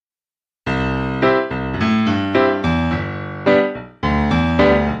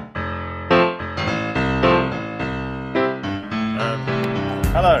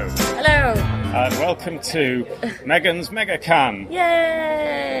Hello. Hello. And welcome to Megan's Megacan.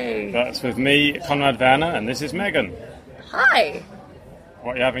 Yay! That's with me, Konrad Werner, and this is Megan. Hi.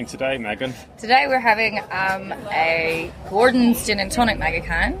 What are you having today, Megan? Today we're having a Gordon's Gin and Tonic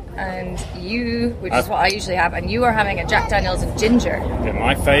Megacan, and which is what I usually have, and you are having a Jack Daniel's and ginger. They're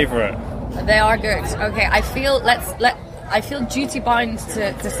my favourite. They are good. Okay, I feel duty bound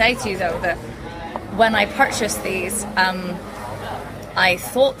to say to you though that when I purchased these, I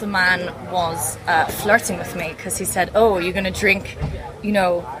thought the man was flirting with me because he said, "Oh, you're going to drink,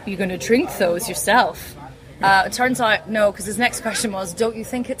 you're going to drink those yourself." It turns out no, because his next question was, "Don't you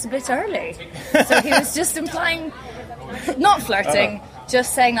think it's a bit early?" So he was just implying, not flirting,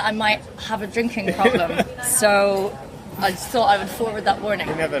 just saying that I might have a drinking problem. So I just thought I would forward that warning.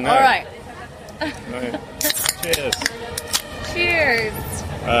 You never know. All right. Right. Cheers. Cheers.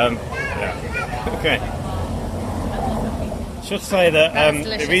 Yeah. Okay. Should say that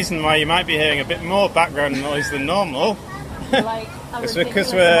the reason why you might be hearing a bit more background noise than normal is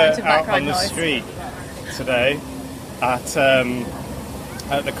because we're out on the street today at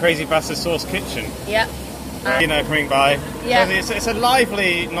the Crazy Bastard Sauce Kitchen. Yeah. Coming by. Yeah. So it's a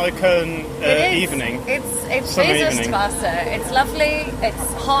lively Neukölln evening. It's Summer evening. It's lovely.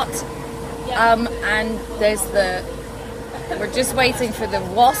 It's hot. And we're just waiting for the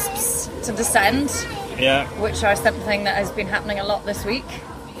wasps to descend. Yeah. Which are something that has been happening a lot this week.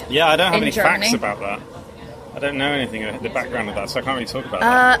 Yeah, I don't have any Germany. facts about that. I don't know anything about the background of that, so I can't really talk about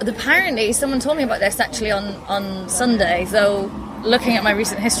that. Apparently, someone told me about this actually on Sunday, though looking at my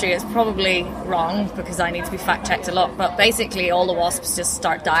recent history, it's probably wrong because I need to be fact-checked a lot, but basically all the wasps just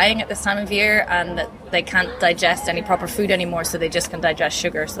start dying at this time of year and that they can't digest any proper food anymore, so they just can digest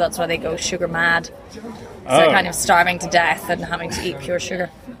sugar, so that's why they go sugar mad. So they're kind of starving to death and having to eat pure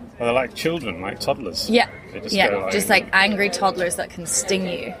sugar. Well, they're like children, like toddlers. Yeah, just like angry toddlers that can sting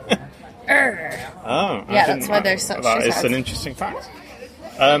you. Oh, yeah, that's why they're such. That is an interesting fact.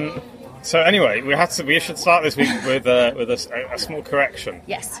 So anyway, we should start this week with a small correction.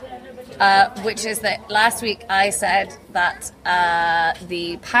 Yes, which is that last week I said that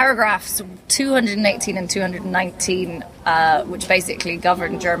the paragraphs 218 and 219, which basically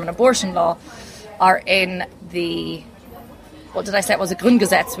govern German abortion law, are in the. What did I say? It was a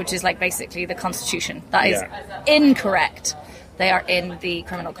Grundgesetz, which is like basically the Constitution. That is incorrect. They are in the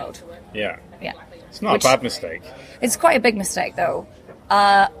criminal code. Yeah. Yeah. It's not a bad mistake. It's quite a big mistake, though.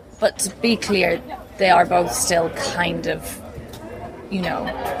 But to be clear, they are both still kind of,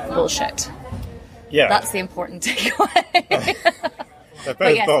 bullshit. Yeah. That's the important takeaway. They're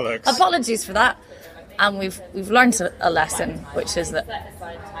both bollocks. Apologies for that. And we've learned a lesson, which is that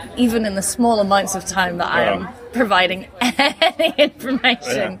even in the small amounts of time that I am providing any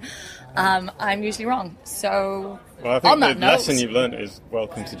information, I'm usually wrong. So, well, I think the lesson you've learned is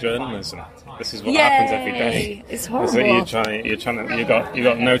welcome to journalism. This is what happens every day. It's horrible. You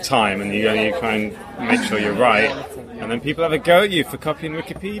got no time, and you try and make sure you're right, and then people have a go at you for copying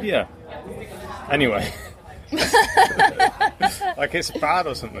Wikipedia. Anyway, like it's bad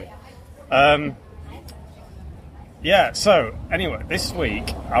or something. Yeah, so, anyway, this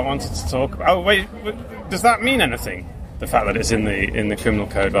week I wanted to talk about... Oh, wait, does that mean anything? The fact that it's in the criminal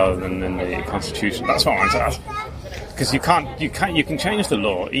code rather than in the Constitution? That's what I wanted to ask. Because you can change the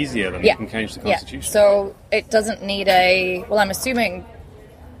law easier than you can change the Constitution. Yeah, so it doesn't need well, I'm assuming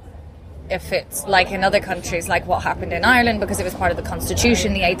if it's like in other countries, like what happened in Ireland, because it was part of the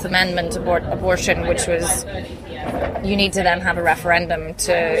Constitution, the Eighth Amendment abortion, which was... You need to then have a referendum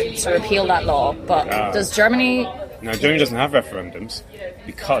to repeal that law. But does Germany... No, Germany doesn't have referendums.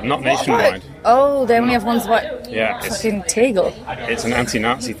 Because not nationwide. Oh, they only have ones what? Yeah, fucking Tegel. It's an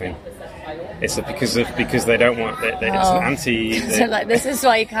anti-Nazi thing. It's because they don't want. It's an anti. So like this is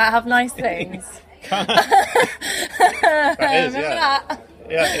why you can't have nice things. That is, yeah.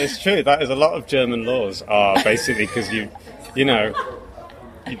 Yeah, it's true. That is a lot of German laws are basically because you did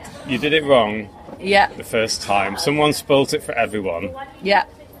it wrong. Yeah. The first time, someone spoilt it for everyone. Yeah.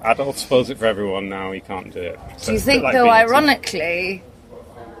 Adults spoils it for everyone, now you can't do it. So do you think, though, ironically,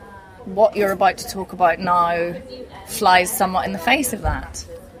 what you're about to talk about now flies somewhat in the face of that?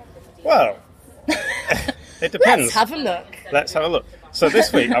 Well, it depends. Let's have a look. So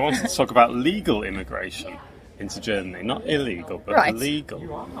this week I wanted to talk about legal immigration into Germany. Not illegal, but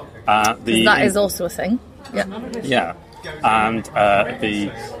legal. That is also a thing. Yeah. Yeah. And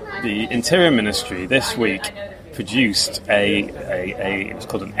the Interior Ministry this week produced it's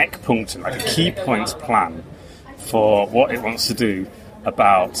called an Eckpunkten, like a key points plan for what it wants to do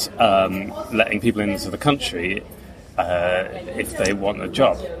about letting people into the country if they want a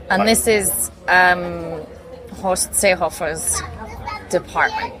job. And this is Horst Seehofer's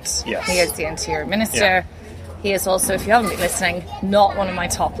department. Yes. He is the Interior Minister. Yeah. He is also, if you haven't been listening, not one of my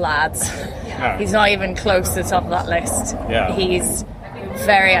top lads. No. He's not even close to the top of that list. Yeah. He's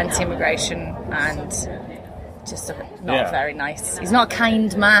very anti-immigration and just not very nice. He's not a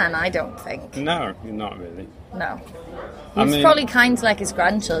kind man, I don't think. No, not really. No. He's probably kind to like his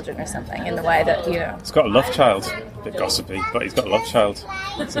grandchildren or something in the way that, you know. He's got a love child. A bit gossipy, but he's got a love child.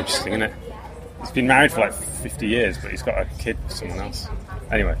 It's interesting, isn't it? He's been married for like 50 years, but he's got a kid with someone else.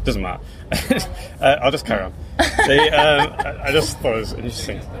 Anyway, doesn't matter. I'll just carry on. I just thought it was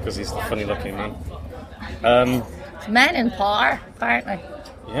interesting because he's a funny looking man. Men in power, apparently.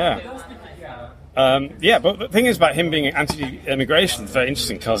 Yeah. But the thing is about him being anti-immigration is very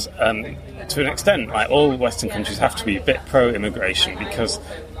interesting because, to an extent, like all Western countries have to be a bit pro-immigration because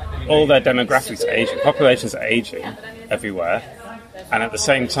all their demographics are aging, populations are aging everywhere, and at the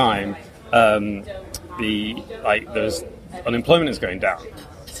same time, there's unemployment is going down.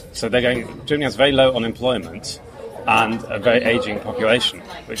 So Germany has very low unemployment and a very aging population,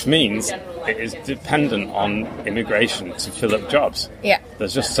 which means it is dependent on immigration to fill up jobs. Yeah.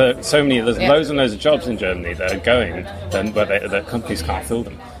 There's just so many, there's loads and loads of jobs in Germany that are going, but the companies can't fill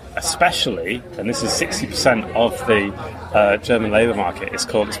them. Especially, and this is 60% of the German labour market, it's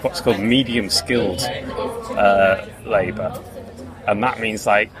what's called medium-skilled labour. And that means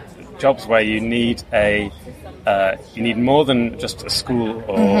like jobs where you need you need more than just a school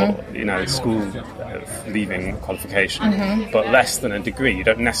or school leaving qualification, but less than a degree. You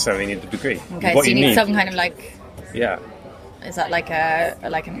don't necessarily need a degree. Okay, what so you need some kind of is that like an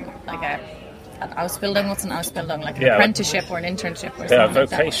Ausbildung? What's an Ausbildung? Like an apprenticeship or an internship or something? Yeah,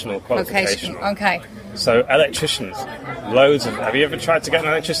 vocational qualification. Okay. So electricians, loads of. Have you ever tried to get an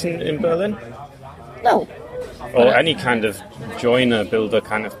electrician in Berlin? No. Or any kind of joiner, builder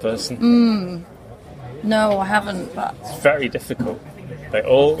kind of person? No, I haven't. But it's very difficult.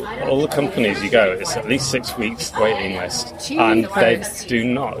 All the companies you go, it's at least 6 weeks waiting list, and they do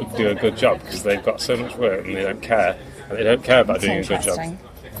not do a good job because they've got so much work and they don't care. And they don't care about doing a good job.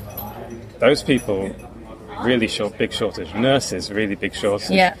 Those people, really big shortage. Nurses, really big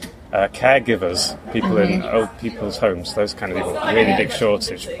shortage. Yeah. Caregivers, people in old people's homes, those kind of people, really big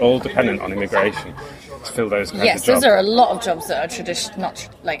shortage. All dependent on immigration to fill those kinds of jobs. Yes, those are a lot of jobs that are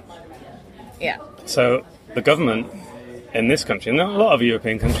So the government in this country, and a lot of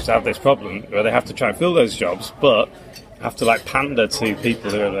European countries have this problem where they have to try and fill those jobs, but have to pander to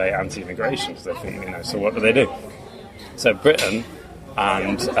people who are very anti-immigration because they think, so what do? So Britain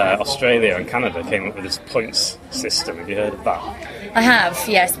and Australia and Canada came up with this points system. Have you heard of that? I have,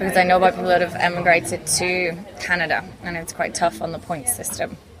 yes, because I know about people that have emigrated to Canada, and it's quite tough on the points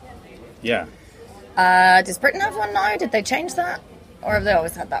system. Yeah. Does Britain have one now? Did they change that? Or have they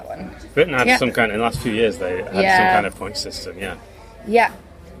always had that one? Britain had some kind, in the last few years, they had some kind of point system, Yeah.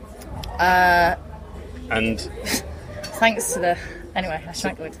 And thanks to the... Anyway, I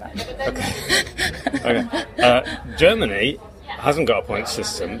shan't go into that. Okay. Germany hasn't got a point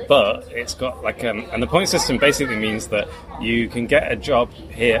system, but it's got and the point system basically means that you can get a job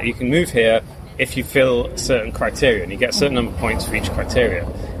here, you can move here if you fill certain criteria, and you get a certain number of points for each criteria.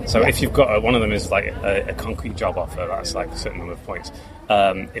 So if you've got one of them is a concrete job offer, that's a certain number of points.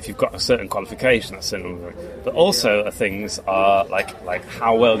 If you've got a certain qualification, that's a certain number of points. But also things are like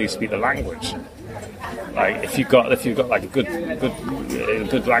how well do you speak the language. Like if you've got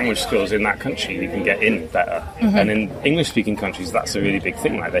good language skills in that country, you can get in better. And in English speaking countries, that's a really big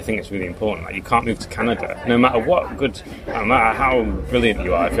thing. They think it's really important. You can't move to Canada, no matter no matter how brilliant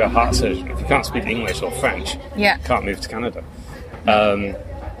you are. If you're a heart surgeon, if you can't speak English or French, you can't move to Canada.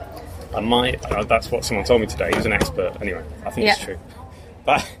 That's what someone told me today. He was an expert. Anyway, I think it's true.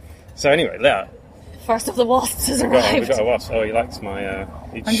 But so anyway, Leah. First of the wasps has arrived. We got a wasp. Oh, he likes my...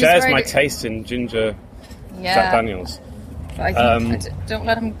 he shares my taste in ginger Jack Daniels. I don't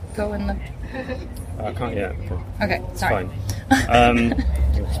let him go in the... I can't yet. Okay, sorry. It's fine.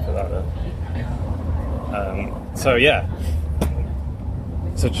 Just put that there.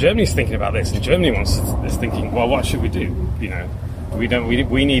 So Germany's thinking about this, and Germany is thinking, well, what should we do? We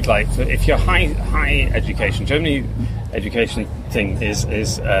need if you're high education, Germany education thing is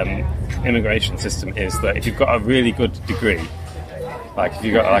immigration system is that if you've got a really good degree, if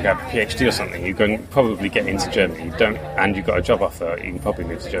you've got a PhD or something, you can probably get into Germany. And you've got a job offer, you can probably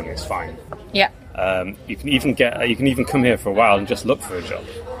move to Germany. It's fine. Yeah. You can even come here for a while and just look for a job.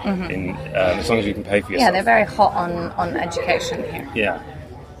 As long as you can pay for yourself. Yeah, they're very hot on education here. Yeah.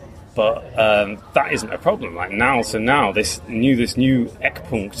 But that isn't a problem. Now this new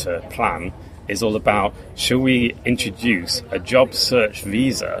Eckpunkte plan is all about, shall we introduce a job search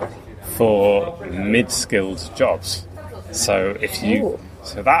visa for mid-skilled jobs? So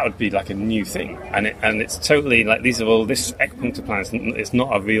so that would be like a new thing, and it's totally like these are all this Eckpunkte plan. It's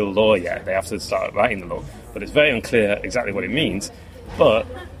not a real law yet. They have to start writing the law, but it's very unclear exactly what it means. But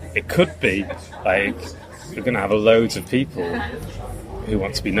it could be like we're going to have loads of people who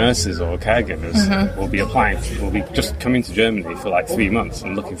want to be nurses or caregivers will be applying, will be just coming to Germany for like 3 months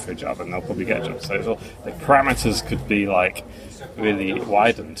and looking for a job, and they'll probably get a job. So it's all, the parameters could be like really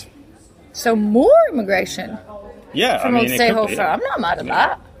widened. So more immigration. Yeah, from old Seehofer. I'm not mad at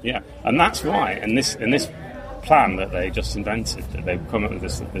that. Yeah, and that's why in this plan that they just invented, that they've come up with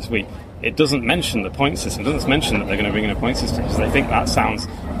this week, it doesn't mention the point system. It doesn't mention that they're going to bring in a point system because they think that sounds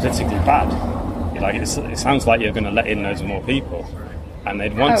politically bad. Like it sounds like you're going to let in loads of more people, and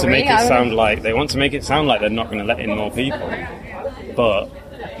they'd want to make it sound like they're not going to let in more people, but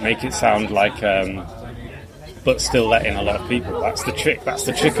make it sound like. But still let in a lot of people. That's the trick. That's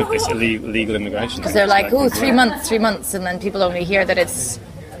the trick of this illegal immigration. Because they're like, 3 months, and then people only hear that it's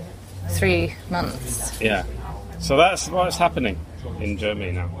 3 months. Yeah. So that's what's happening in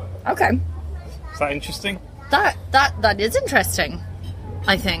Germany now. Okay. Is that interesting? That is interesting,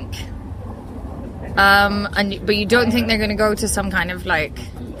 I think. But you don't think they're going to go to some kind of like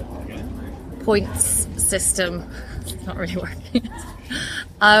points system? It's not really working.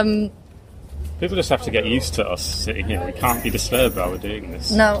 People just have to get used to us sitting here. We can't be disturbed while we're doing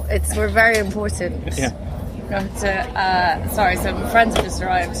this. No, we're very important. Yeah. Sorry, some friends have just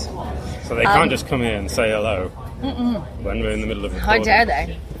arrived. So they can't just come here and say hello when we're in the middle of recording. How dare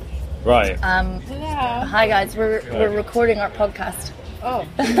they? Right. Hi guys, we're recording our podcast. Oh,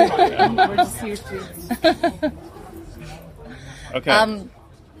 we're just here too. Okay.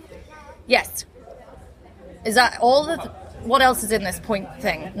 Yes. Is that all what else is in this point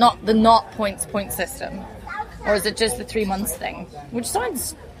thing? Not the point system? Or is it just the 3 months thing? Which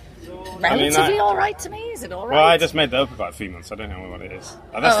sounds relatively alright to me. Is it alright? Well, I just made that up about 3 months. I don't know what it is.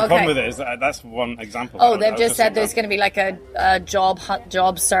 That's the problem with it. Is that's one example. Oh, they've just said there's going to be like a job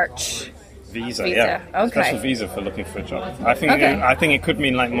search visa. Yeah. Okay. Special visa for looking for a job. I think it could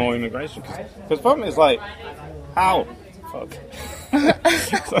mean like more immigration. Because the problem is like, how? Fuck.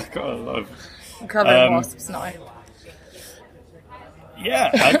 I've got a lot of... Covering wasps now.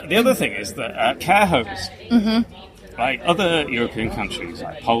 Yeah, the other thing is that care homes, like other European countries,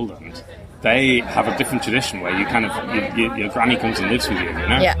 like Poland, they have a different tradition where you kind of your granny comes and lives with you, you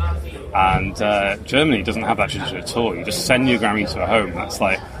know. Yeah. And Germany doesn't have that tradition at all. You just send your granny to a home. That's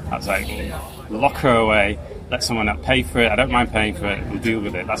like lock her away, let someone else pay for it. I don't mind paying for it. We'll deal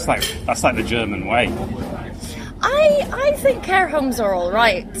with it. That's like the German way. I think care homes are all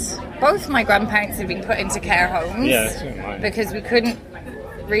right. Both my grandparents have been put into care homes because we couldn't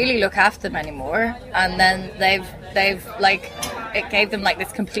really look after them anymore, and then they've like it gave them like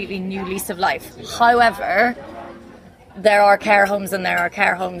this completely new lease of life. However, there are care homes and there are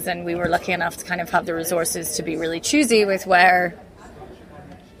care homes, and we were lucky enough to kind of have the resources to be really choosy with where,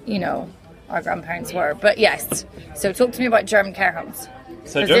 you know, our grandparents were. But yes, so talk to me about German care homes.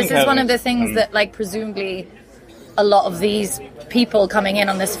 So this is one of the things that, like, presumably a lot of these people coming in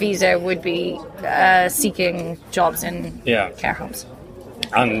on this visa would be seeking jobs in care homes.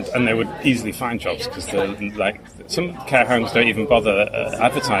 And they would easily find jobs because like some care homes don't even bother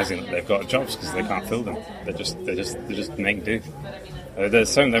advertising that they've got jobs because they can't fill them. They just make do. They're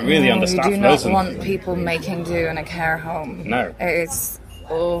really understaffed. You do not want people making do in a care home. No, it's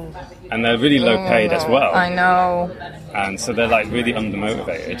and they're really low paid as well. I know. And so they're like really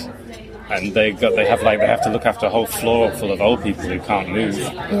undermotivated. And they have to look after a whole floor full of old people who can't move.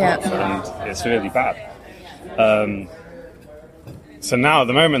 Yeah, and it's really bad. So now at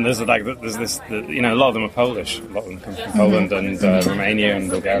the moment there's this you know, a lot of them are Polish. A lot of them come from Poland and Romania and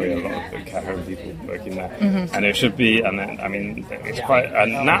Bulgaria. A lot of care home people working there, and it should be. And I mean, it's quite.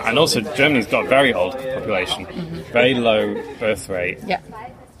 And also Germany's got a very old population, very low birth rate. Yeah,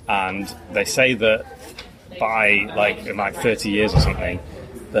 and they say that by in 30 years or something,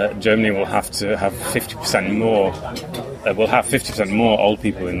 that Germany will have to have 50% more. We'll have 50% more old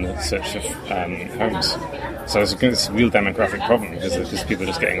people in search of homes. So it's a real demographic problem because people are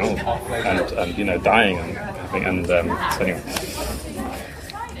just getting old and you know, dying and so anyway.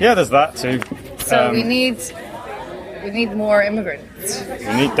 Yeah, there's that too. So we need more immigrants.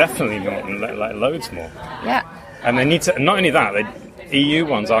 We need definitely more, like loads more. Yeah. And they need to. Not only that, EU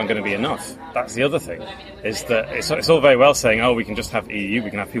ones aren't going to be enough. That's the other thing. Is that it's all very well saying, oh, we can just have EU, we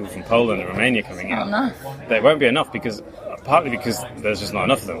can have people from Poland and Romania coming in. Enough. There won't be enough partly because there's just not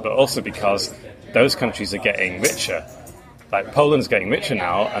enough of them, but also because those countries are getting richer like Poland's getting richer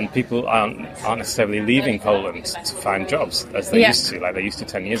now, and people aren't necessarily leaving Poland to find jobs as they used to, like they used to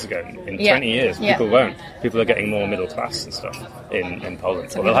 10 years ago. In 20 years, people won't. People are getting more middle class and stuff in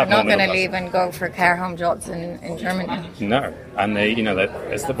Poland. So they're not going to leave and go for care home jobs in Germany. No, and they,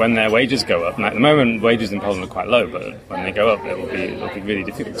 when their wages go up. And at the moment, wages in Poland are quite low, but when they go up, it'll be really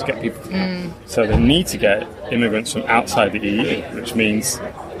difficult to get people. So they need to get immigrants from outside the EU, which means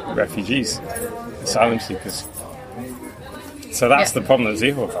refugees, asylum seekers. So that's the problem that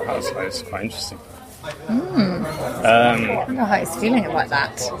Seehofer has. It's quite interesting. I don't know how he's feeling about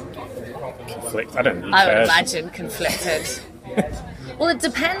that. Conflict. I don't know. I would imagine conflicted. Well, it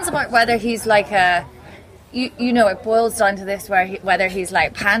depends about whether he's like a... it boils down to this, whether he's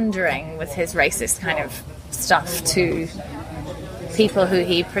like pandering with his racist kind of stuff to people who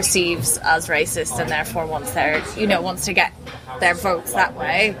he perceives as racist and therefore wants to get their votes that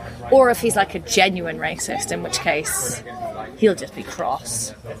way, or if he's like a genuine racist, in which case he'll just be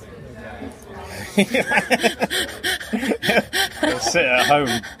cross. He'll sit at home,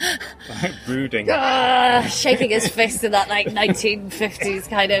 like, brooding. Shaking his fist in that like 1950s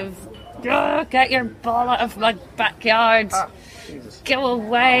kind of, get your ball out of my backyard. Go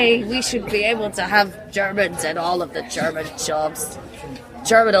away. We should be able to have Germans in all of the German jobs.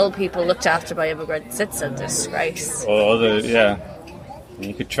 German old people looked after by immigrants. It's a disgrace. Or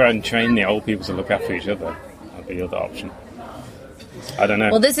you could try and train the old people to look after each other. That'd be the other option. I don't know.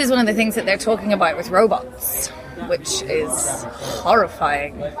 Well, this is one of the things that they're talking about with robots, which is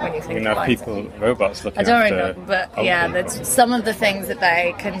horrifying when you think about it. Robots looking after... I don't know, but that's some of the things that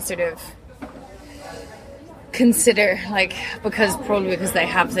they can sort of consider, like, because they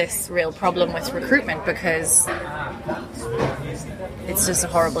have this real problem with recruitment, because it's just a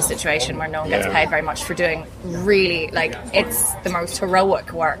horrible situation where no one gets paid very much for doing really, like, it's the most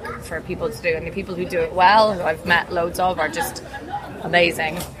heroic work for people to do, and the people who do it well, who I've met loads of, are just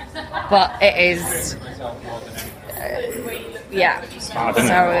amazing. But it is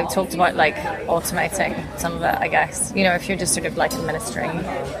so we've talked about like automating some of it, I guess, if you're just sort of like administering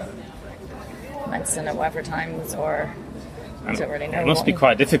medicine at whatever times, or I don't really know. It must be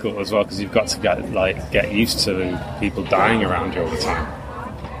quite difficult as well, because you've got to get used to people dying around you all the time.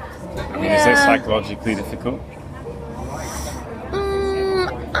 I mean, is it psychologically difficult?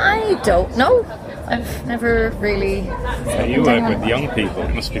 I don't know. I've never really... So you work with young people.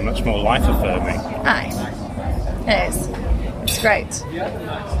 It must be much more life-affirming. Aye. It is. It's great.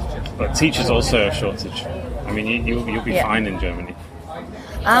 But teachers also a shortage. I mean, you'll be fine in Germany.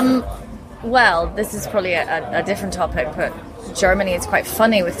 Well, this is probably a different topic, but Germany is quite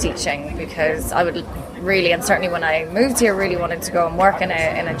funny with teaching, because I would really, and certainly when I moved here, really wanted to go and work in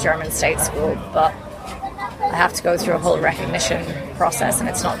a German state school, but I have to go through a whole recognition process, and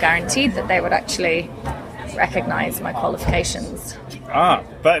it's not guaranteed that they would actually recognise my qualifications.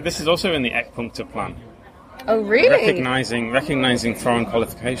 But this is also in the Eckpunkte plan. Oh, really? Recognizing foreign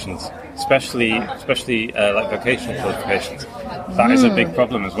qualifications, especially like vocational qualifications. That is a big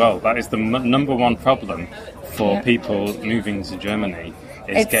problem as well. That is the number one problem for people moving to Germany,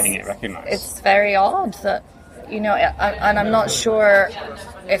 is getting it recognized. It's very odd that, and I'm not sure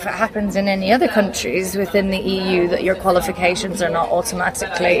if it happens in any other countries within the EU, that your qualifications are not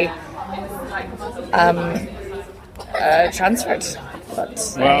automatically transferred,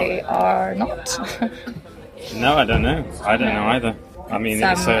 but they are not. No, I don't know. I don't know either. I mean,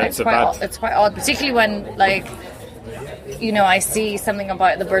 it's quite odd, particularly when, like, I see something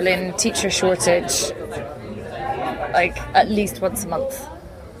about the Berlin teacher shortage, like, at least once a month.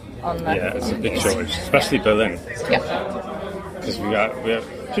 It's a big shortage, especially Berlin. Yeah. Because do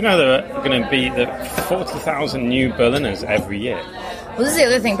you know there are going to be 40,000 new Berliners every year? Well, this is the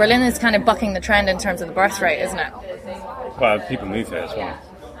other thing. Berlin is kind of bucking the trend in terms of the birth rate, isn't it? Well, people move here as well.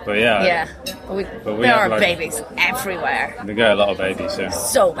 But there are babies everywhere. We get a lot of babies, yeah.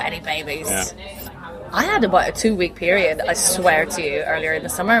 So many babies. Yeah. I had about a 2-week period, I swear to you, earlier in the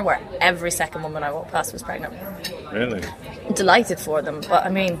summer, where every second woman I walked past was pregnant. Really? Delighted for them, but I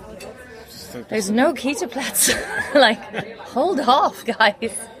mean, there's no ketoplatz. Like, hold off,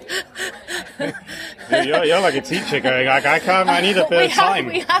 guys. You're like a teacher going, like, I need a bit of time.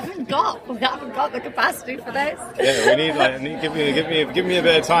 We haven't got the capacity for this. Yeah, give me a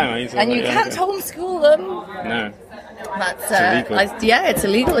bit of time. You can't homeschool them. No. That's illegal. It's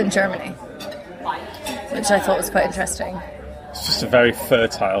illegal in Germany, which I thought was quite interesting. It's just a very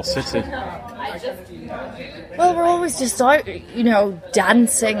fertile city. Well, we're always just out,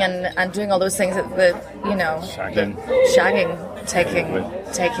 dancing and doing all those things that shagging,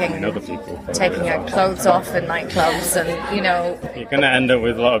 taking other people, taking our clothes off in nightclubs, and you're going to end up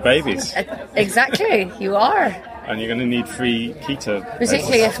with a lot of babies. Exactly, you are. and you're going to need free keto.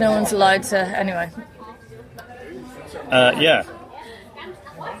 Particularly if no one's allowed to. Anyway. Yeah.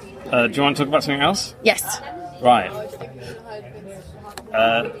 Do you want to talk about something else? Yes. Right.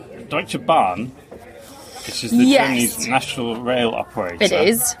 Deutsche Bahn, which is the Germany's national rail operator, It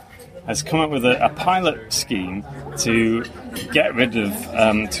is. has come up with a pilot scheme to get rid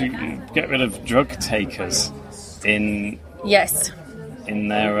of drug takers in Yes.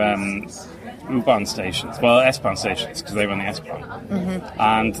 their U-Bahn stations, well, S-Bahn stations, because they run the S-Bahn. Mm-hmm.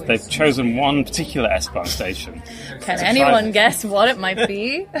 And they've chosen one particular S-Bahn station. Can anyone guess what it might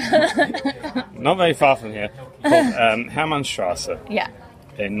be? Not very far from here, called Hermannstrasse Yeah.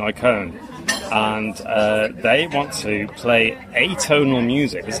 in Neukölln. And they want to play atonal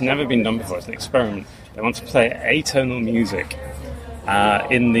music. It's never been done before, it's an experiment. They want to play atonal music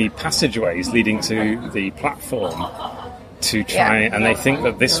in the passageways leading to the platform to try, and they think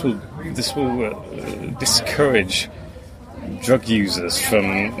that this will discourage drug users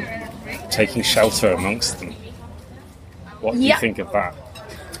from taking shelter amongst them. What do you think of that?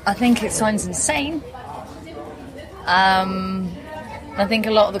 I think it sounds insane. I think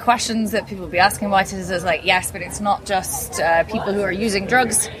a lot of the questions that people will be asking about it is like, yes, but it's not just people who are using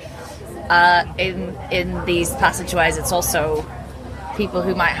drugs in these passageways. It's also people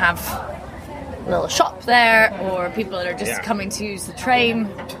who might have a little shop there, or people that are just coming to use the train.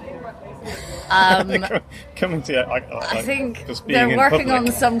 Coming to I think just being they're in working public,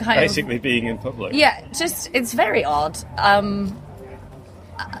 on some kind basically being in public. Yeah, just it's very odd. And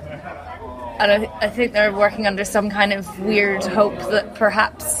I think they're working under some kind of weird hope that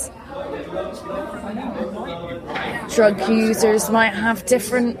perhaps drug users might have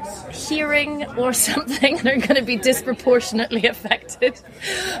different hearing or something and are going to be disproportionately affected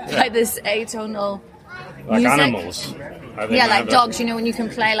by this atonal like music. Animals. Yeah, like dogs. You know, when you can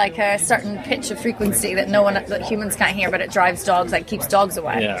play like a certain pitch of frequency that humans can't hear, but it drives dogs, like keeps dogs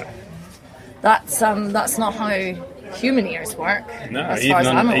away. Yeah. That's not how human ears work. No, even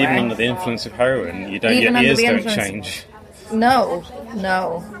under the influence of heroin, your ears don't change. No.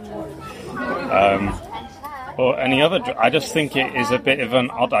 Or any other. I just think it is a bit of an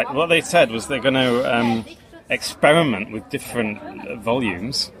odd. What they said was they're going to experiment with different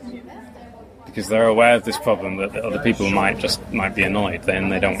volumes because they're aware of this problem that other people might be annoyed. Then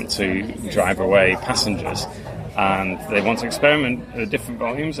they don't want to drive away passengers, and they want to experiment with different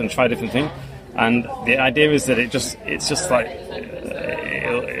volumes and try different things. And the idea is that it's just like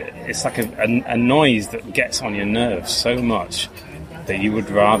it's like a noise that gets on your nerves so much that you would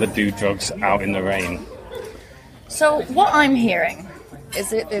rather do drugs out in the rain. So what I'm hearing is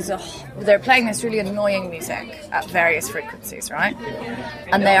they're playing this really annoying music at various frequencies, right?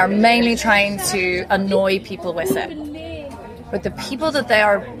 And they are mainly trying to annoy people with it. But the people that they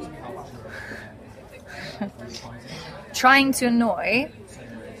are trying to annoy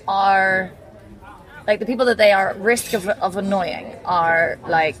are... like the people that they are at risk of annoying are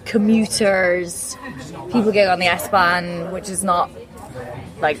like commuters, people getting on the S-Bahn, which is not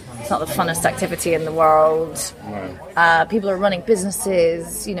like it's not the funnest activity in the world. Right. People are running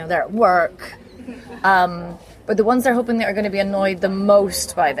businesses, you know, they're at work. But the ones they're hoping that are going to be annoyed the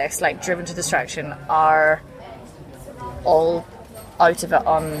most by this, like driven to distraction, are all out of it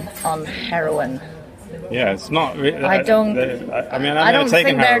on heroin. Yeah, it's not really... I don't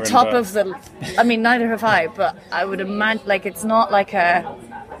think they're heroin, top of the... I mean, neither have I, but I would imagine, like, it's not like a...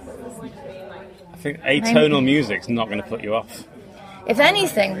 I think atonal music's not going to put you off. If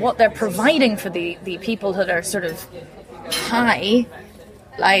anything, what they're providing for the people that are sort of high,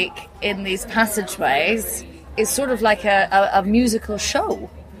 like, in these passageways, is sort of like a musical show,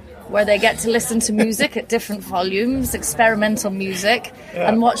 where they get to listen to music at different volumes, experimental music,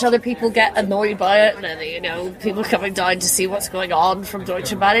 and watch other people get annoyed by it, and then, you know, people coming down to see what's going on from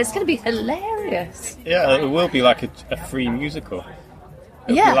Deutsche Bahn. It's going to be hilarious. Yeah, it will be like a free musical.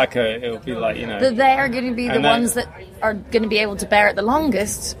 It'll be like, you know... But they are going to be the ones that are going to be able to bear it the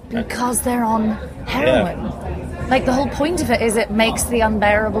longest because they're on heroin. Yeah. Like, the whole point of it is it makes the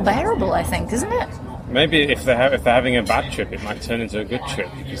unbearable bearable, I think, isn't it? Maybe if they're having a bad trip, it might turn into a good trip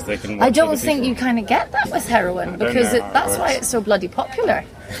because they can. I don't think you kind of get that with heroin because that's why it's so bloody popular.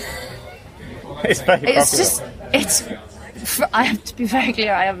 It's very popular. It's just I have to be very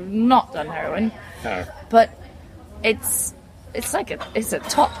clear. I have not done heroin, no. But it's a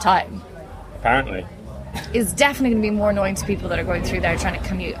top time. Apparently, it's definitely going to be more annoying to people that are going through there trying to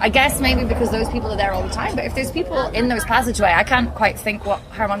commute. I guess maybe because those people are there all the time. But if there's people in those passageway, I can't quite think what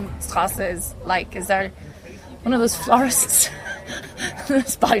Hermannstrasse is like. Is there one of those florists?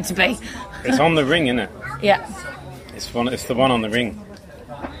 It's bound to be. It's on the ring, isn't it? Yeah. It's the one on the ring.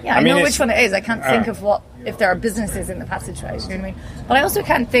 Yeah, I know which one it is. I can't think of if there are businesses in the passageway. You know what I mean? But I also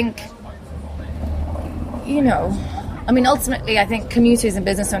can't think. I mean, ultimately, I think commuters and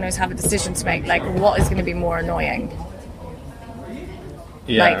business owners have a decision to make. Like, what is going to be more annoying?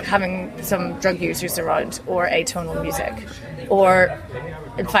 Yeah. Like having some drug users around, or atonal music, or,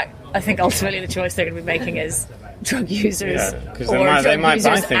 in fact, I think ultimately the choice they're going to be making is drug users, or they might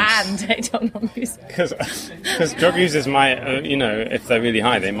buy things and atonal music. Because drug users might, if they're really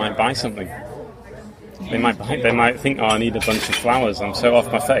high, they might buy something. They might think, oh, I need a bunch of flowers. I'm so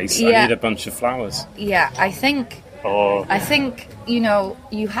off my face. Yeah. I need a bunch of flowers. Yeah, I think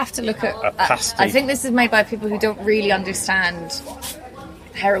you have to look at a pasty. I think this is made by people who don't really understand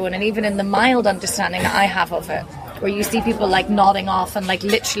heroin, and even in the mild understanding that I have of it, where you see people like nodding off and like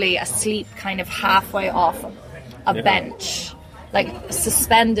literally asleep, kind of halfway off a bench, like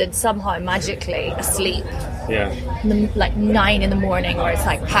suspended somehow magically asleep. Yeah. Like 9 a.m, where it's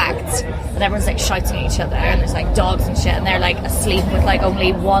like packed and everyone's like shouting at each other, and there's like dogs and shit, and they're like asleep with like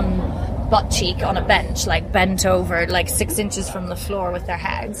only one butt cheek on a bench, like bent over like 6 inches from the floor with their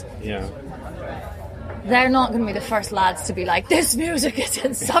heads. Yeah. They're not going to be the first lads to be like, this music is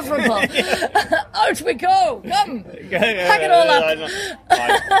insufferable. Out we go. Come. Pack it all up.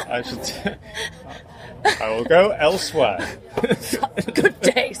 I will go elsewhere. Good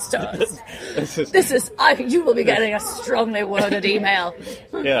day, stars. You will be getting a strongly worded email.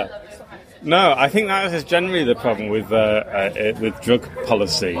 Yeah. No, I think that is generally the problem with drug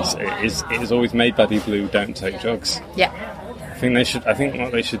policies. It is always made by people who don't take drugs. Yeah. I think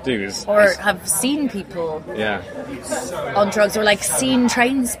what they should do is have seen people Yeah. on drugs, or like seen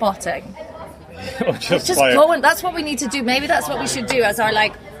train spotting. Or just going. That's what we need to do. Maybe that's what we should do as our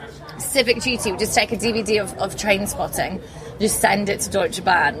like civic duty. We just take a DVD of train spotting, just send it to Deutsche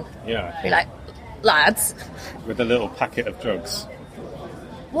Bahn. Yeah. Be like, lads. With a little packet of drugs.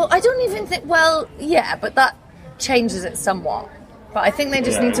 Well, I don't even think. Well, yeah, but that changes it somewhat. But I think they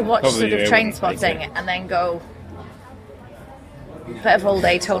just need to watch sort of train spotting and then go. A bit of old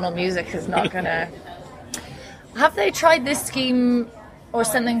atonal music is not gonna. Have they tried this scheme or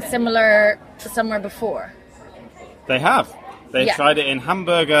something similar somewhere before? They have. They tried it in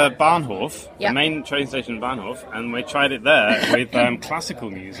Hamburger Bahnhof, the main train station in Bahnhof, and we tried it there with classical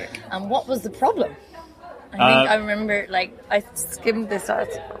music. And what was the problem? I think I remember, I skimmed this out.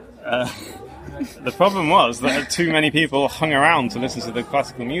 The problem was that too many people hung around to listen to the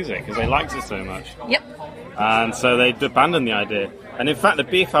classical music because they liked it so much. Yep. And so they abandoned the idea. And in fact, the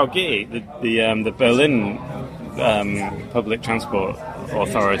BVG, the Berlin Public Transport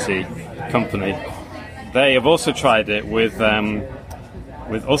Authority company, they have also tried it with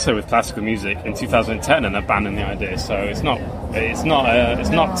classical music in 2010 and abandoned the idea. So it's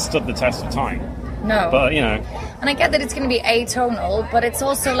not stood the test of time. No. But and I get that it's going to be atonal, but it's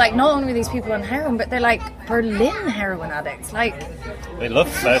also like not only these people on heroin, but they're like Berlin heroin addicts. Like they love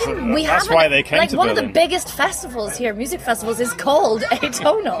that's why they came to one Berlin. Of the biggest festivals here, music festivals, is called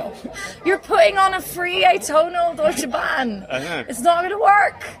atonal. You're putting on a free atonal Deutsche Bahn. I know. It's not going to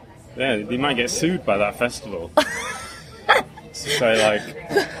work. Yeah, you might get sued by that festival. So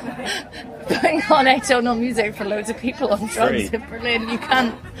putting on atonal music for loads of people on drugs in Berlin, you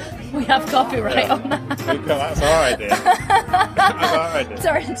can't. We have copyright on that. That's our idea. That's our idea. It's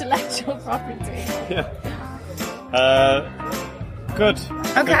our intellectual property. Yeah. Good.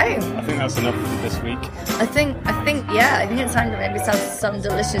 Okay. I think that's enough for this week. I think it's time to maybe some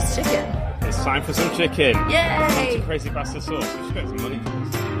delicious chicken. It's time for some chicken. Yay! Some crazy pasta sauce. We should get some money for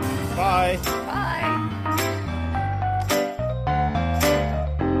this. Bye. Bye.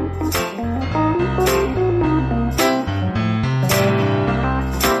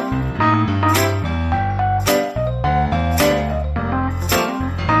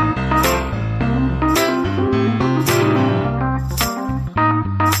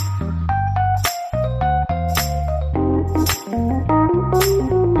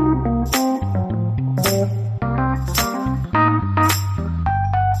 Thank you.